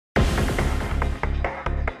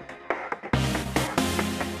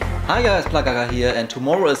Hi guys, Plagaga here, and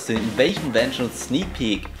tomorrow is the INVE Sneak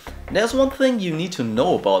Peak. There's one thing you need to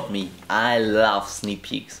know about me. I love sneak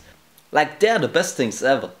peeks. Like, they're the best things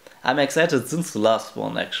ever. I'm excited since the last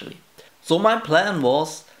one actually. So my plan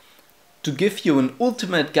was to give you an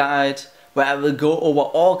ultimate guide where I will go over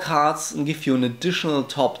all cards and give you an additional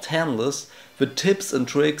top 10 list with tips and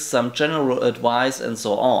tricks, some general advice and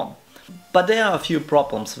so on. But there are a few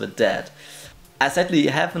problems with that. I sadly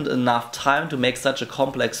haven't enough time to make such a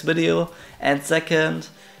complex video, and second,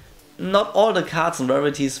 not all the cards and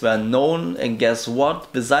rarities were known, and guess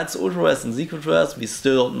what, besides ultra rares and secret rares we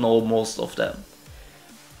still don't know most of them.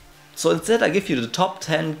 So instead I give you the top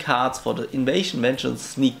 10 cards for the INVE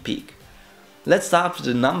Sneak Peak. Let's start with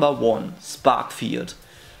the number 1, Sparkfield.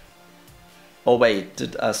 Oh wait,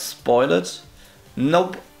 did I spoil it?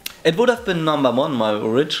 Nope. It would have been number 1 on my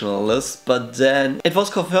original list, but then it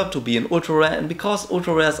was confirmed to be an ultra rare, and because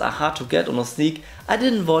ultra rares are hard to get on a sneak, I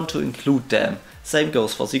didn't want to include them. Same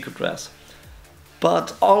goes for secret rares.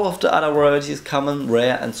 But all of the other rarities, common,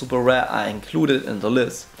 rare and super rare, are included in the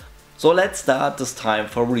list. So let's start this time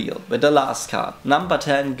for real with the last card. Number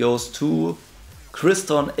 10 goes to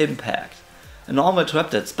Crystal Impact. A normal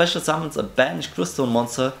trap that special summons a banished crystal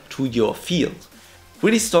monster to your field.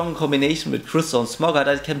 Really strong combination with Crystal and Smogger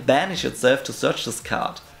that can banish itself to search this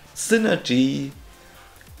card. Synergy.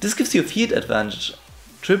 This gives you a field advantage,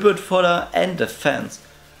 tribute fodder and defense.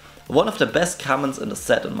 One of the best commons in the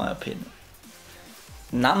set in my opinion.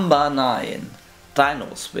 Number 9,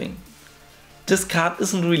 Dino Swing. This card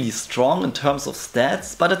isn't really strong in terms of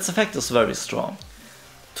stats, but its effect is very strong.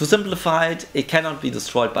 To simplify it, it cannot be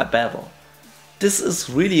destroyed by battle. This is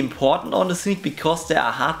really important on the sneak because there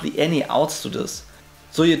are hardly any outs to this.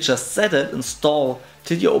 So you just set it and stall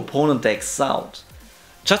till your opponent decks out.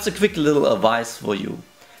 Just a quick little advice for you.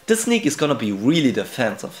 This sneak is gonna be really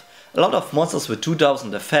defensive. A lot of monsters with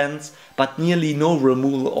 2000 defense, but nearly no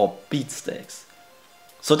removal or beat stacks.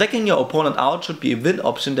 So decking your opponent out should be a win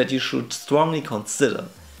option that you should strongly consider.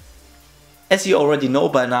 As you already know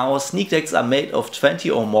by now, sneak decks are made of 20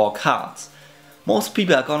 or more cards. Most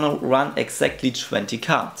people are gonna run exactly 20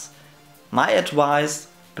 cards. My advice: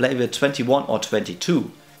 play with 21 or 22.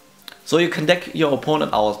 So you can deck your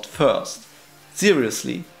opponent out first.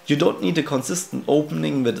 Seriously, you don't need a consistent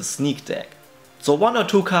opening with a sneak deck. So 1 or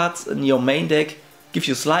 2 cards in your main deck give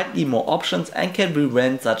you slightly more options and can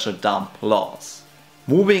prevent such a dumb loss.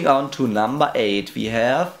 Moving on to number 8, we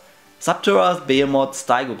have Subterra's Behemoth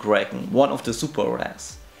Stygo Kraken, one of the super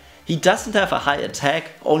rares. He doesn't have a high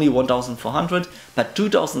attack, only 1400, but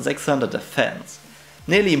 2600 defense.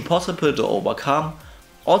 Nearly impossible to overcome.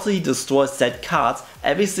 Also, he destroys set cards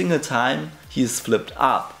every single time he is flipped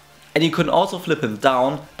up. And you can also flip him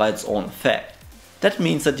down by its own effect. That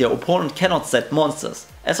means that your opponent cannot set monsters.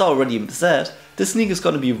 As I already said, this sneak is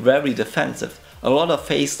gonna be very defensive. A lot of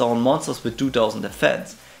face down monsters with 2000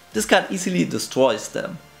 defense. This card easily destroys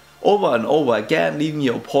them. Over and over again, leaving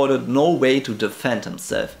your opponent no way to defend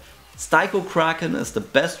himself. Stygo Kraken is the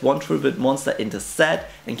best one-tribute monster in the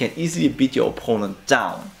set and can easily beat your opponent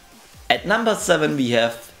down. At number 7 we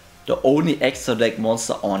have the only extra deck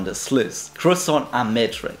monster on this list, Crystal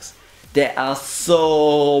Matrix. There are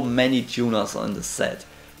so many tuners on this set,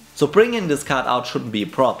 so bringing this card out shouldn't be a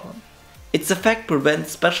problem. Its effect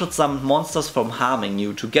prevents special summoned monsters from harming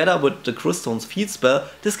you. Together with the Crystal's field spell,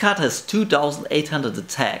 this card has 2800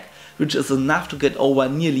 attack, which is enough to get over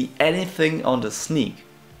nearly anything on the sneak.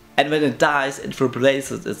 And when it dies, it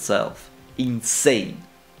replaces itself. Insane.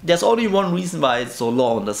 There's only one reason why it's so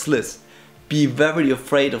low on this list. Be very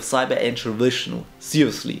afraid of Cyber Angel Vishnu.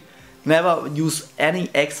 Seriously. Never use any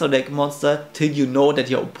extra deck monster till you know that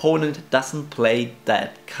your opponent doesn't play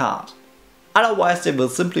that card. Otherwise they will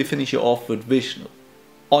simply finish you off with Vishnu.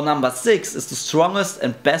 Or number 6 is the strongest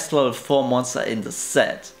and best level 4 monster in the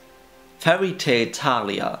set. Fairy Tale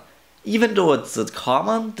Talia. Even though it's a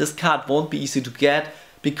common, this card won't be easy to get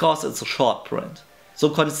because it's a short print. So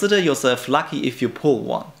consider yourself lucky if you pull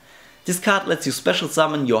one. This card lets you special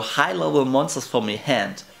summon your high level monsters from your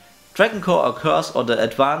hand. Dragoncore or Curse or the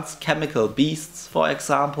advanced chemical beasts for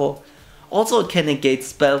example. Also it can negate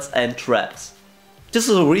spells and traps. This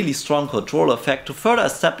is a really strong control effect to further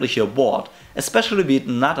establish your board, especially with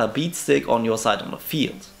another beat stick on your side on the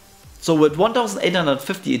field. So with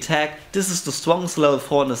 1850 attack, this is the strongest level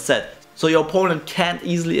 4 in the set, so your opponent can't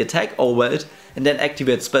easily attack over it and then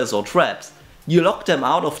activate spells or traps. You lock them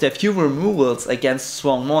out of their few removals against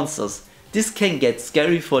strong monsters. This can get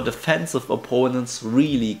scary for defensive opponents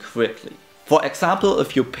really quickly. For example,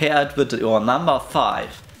 if you pair it with your number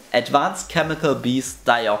 5, Advanced Chemical Beast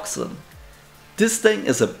Dioxin. This thing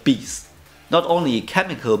is a beast. Not only a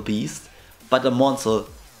chemical beast, but a monster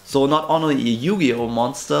so not only a Yu-Gi-Oh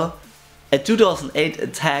monster. A 2008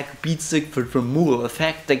 attack beatstick with removal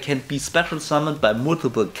effect that can be special summoned by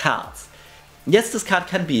multiple cards. Yes, this card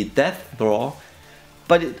can be a death draw,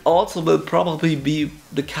 but it also will probably be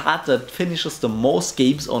the card that finishes the most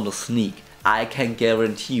games on the sneak. I can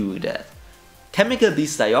guarantee you that. Chemical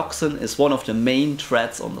Beast Dioxin is one of the main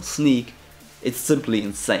threats on the sneak. It's simply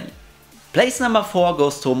insane. Place number 4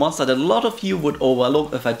 goes to a monster that a lot of you would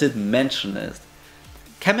overlook if I didn't mention it.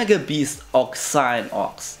 Chemical Beast Oxine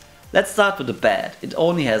Ox. Let's start with the bad. It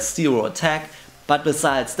only has 0 attack, but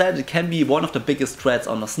besides that it can be one of the biggest threats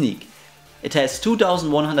on the sneak. It has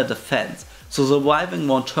 2100 defense, so surviving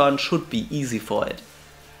one turn should be easy for it.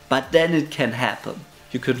 But then it can happen.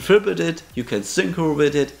 You can tribute it, you can synchro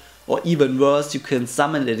with it, or even worse, you can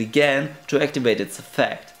summon it again to activate its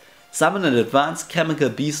effect. Summon an advanced chemical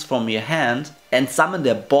beast from your hand and summon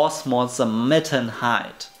their boss monster Metan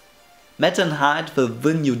Hide. Metan Hide will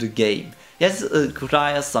win you the game. Yes, it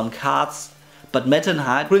requires some cards, but Metan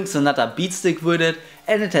Hide brings another beatstick with it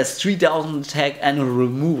and it has 3000 attack and a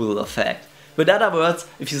removal effect. With other words,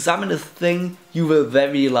 if you summon this thing, you will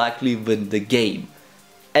very likely win the game.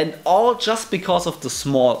 And all just because of the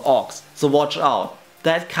small ox, so watch out,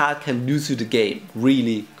 that card can lose you the game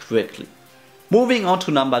really quickly. Moving on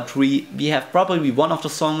to number 3, we have probably one of the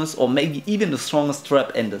strongest or maybe even the strongest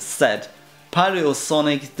trap in the set,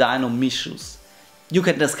 Paleosonic Dinomishus. You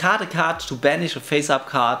can discard a card to banish a face-up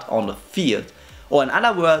card on the field, or in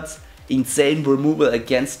other words, insane removal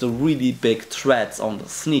against the really big threats on the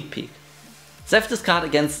sneak peek. Save this card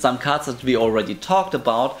against some cards that we already talked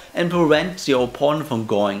about and prevent your opponent from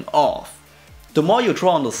going off. The more you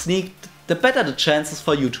draw on the sneak, the better the chances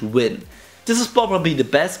for you to win. This is probably the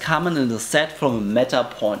best common in the set from a meta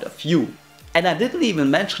point of view. And I didn't even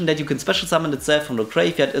mention that you can special summon itself from the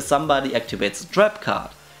graveyard if somebody activates a trap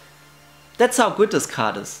card. That's how good this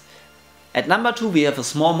card is. At number 2 we have a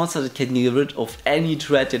small monster that can get rid of any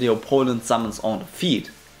threat that your opponent summons on the field.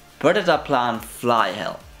 Predator Plant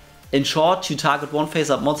Flyhell. In short, you target one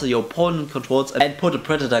face-up monster your opponent controls and put a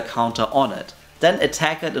predator counter on it. Then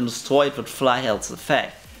attack it and destroy it with Flyhell's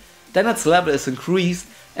effect. Then its level is increased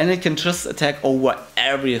and it can just attack over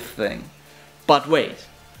everything. But wait,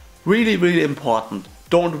 really important,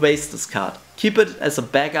 don't waste this card. Keep it as a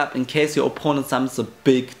backup in case your opponent summons a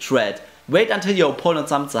big threat. Wait until your opponent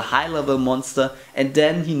summons a high level monster and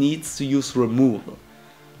then he needs to use removal.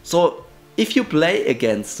 So if you play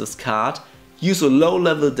against this card, use a low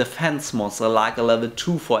level defense monster like a level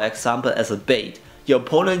 2 for example as a bait. Your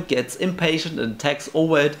opponent gets impatient and attacks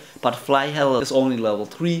over it, but Flyhell is only level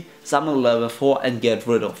 3, summon level 4 and get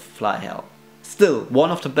rid of Flyhell. Still,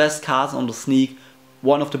 one of the best cards on the sneak,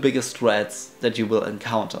 one of the biggest threats that you will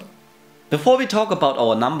encounter. Before we talk about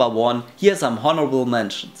our number 1, here are some honorable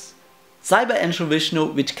mentions. Cyber Angel Vishnu,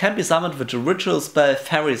 which can be summoned with the ritual spell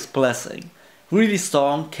Fairy's Blessing. Really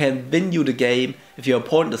strong, can win you the game if your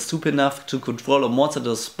opponent is stupid enough to control a monster that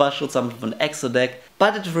is special summoned from an extra deck,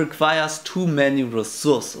 but it requires too many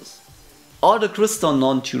resources. All the Crystal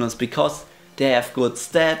non-tuners, because they have good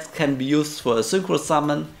stats, can be used for a synchro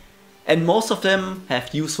summon, and most of them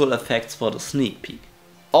have useful effects for the sneak peek.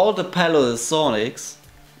 All the Paleosonics,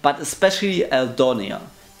 but especially Eldonia,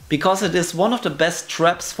 because it is one of the best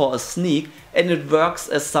traps for a sneak and it works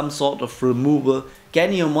as some sort of removal,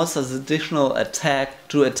 getting your monster's additional attack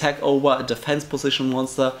to attack over a defense position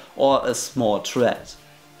monster or a small threat.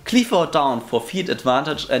 Clifford down for field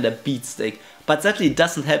advantage and a beatstick, but sadly it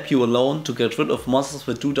doesn't help you alone to get rid of monsters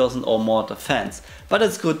with 2000 or more defense, but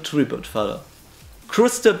it's good tribute fodder.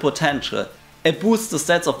 Crystal Potential. It boosts the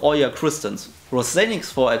stats of all your crystals.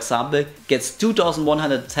 Rosenix for example gets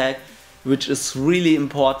 2100 attack, which is really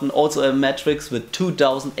important. Also a Matrix with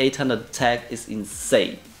 2800 attack is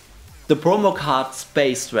insane. The promo card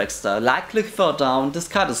Space Dragster. Like Clifford down, this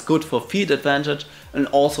card is good for field advantage and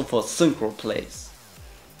also for synchro plays.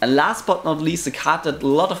 And last but not least, a card that a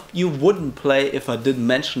lot of you wouldn't play if I didn't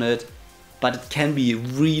mention it, but it can be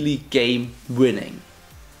really game winning.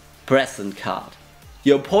 Present card.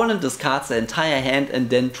 Your opponent discards the entire hand and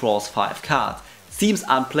then draws 5 cards. Seems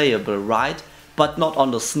unplayable, right? But not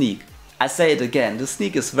on the sneak. I say it again, the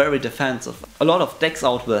sneak is very defensive. A lot of decks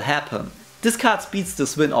out will happen. This card speeds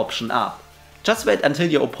this win option up. Just wait until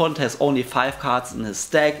your opponent has only 5 cards in his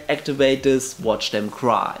deck, activate this, watch them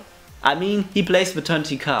cry. I mean, he plays with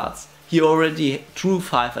 20 cards. He already drew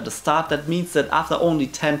 5 at the start, that means that after only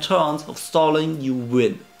 10 turns of stalling you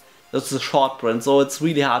win. That's a short print, so it's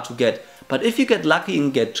really hard to get. But if you get lucky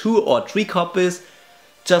and get 2 or 3 copies,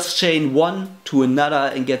 just chain one to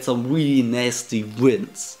another and get some really nasty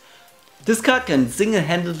wins. This card can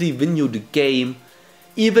single-handedly win you the game.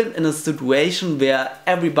 even in a situation where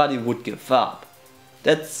everybody would give up.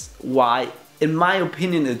 That's why, in my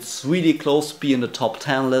opinion, it's really close to be in the top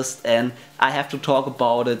 10 list, and I have to talk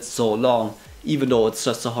about it so long, even though it's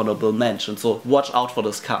just a honorable mention, so watch out for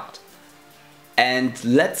this card. And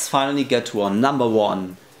let's finally get to our number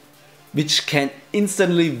 1, which can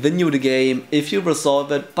instantly win you the game if you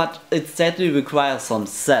resolve it, but it sadly requires some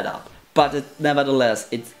setup. But nevertheless,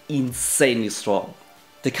 it's insanely strong.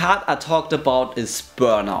 The card I talked about is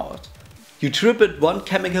Burnout. You trip it 1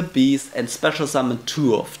 chemical beast and special summon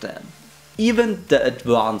 2 of them. Even the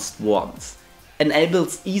advanced ones.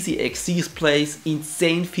 Enables easy XC's plays,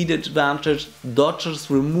 insane feed advantage, dodges,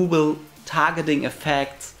 removal, targeting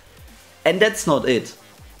effects. And that's not it.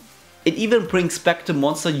 It even brings back the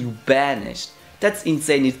monster you banished. That's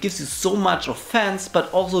insane, it gives you so much offense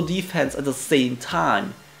but also defense at the same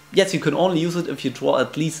time. Yes, you can only use it if you draw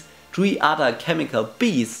at least 3 other chemical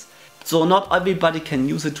beasts, so not everybody can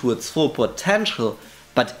use it to its full potential,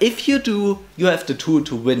 but if you do, you have the tool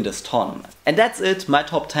to win this tournament. And that's it, my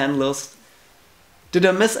top 10 list. Did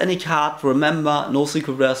I miss any card? Remember, no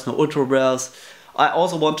secret rares, no ultra rares. I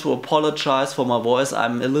also want to apologize for my voice,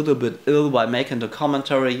 I'm a little bit ill while making the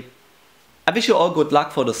commentary. I wish you all good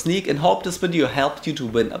luck for the sneak and hope this video helped you to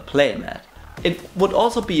win a playmat. It would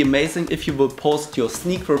also be amazing if you would post your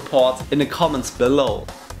sneak reports in the comments below.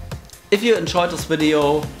 If you enjoyed this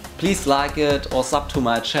video, please like it or sub to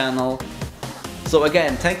my channel. So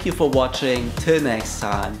again, thank you for watching, till next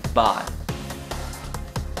time, bye.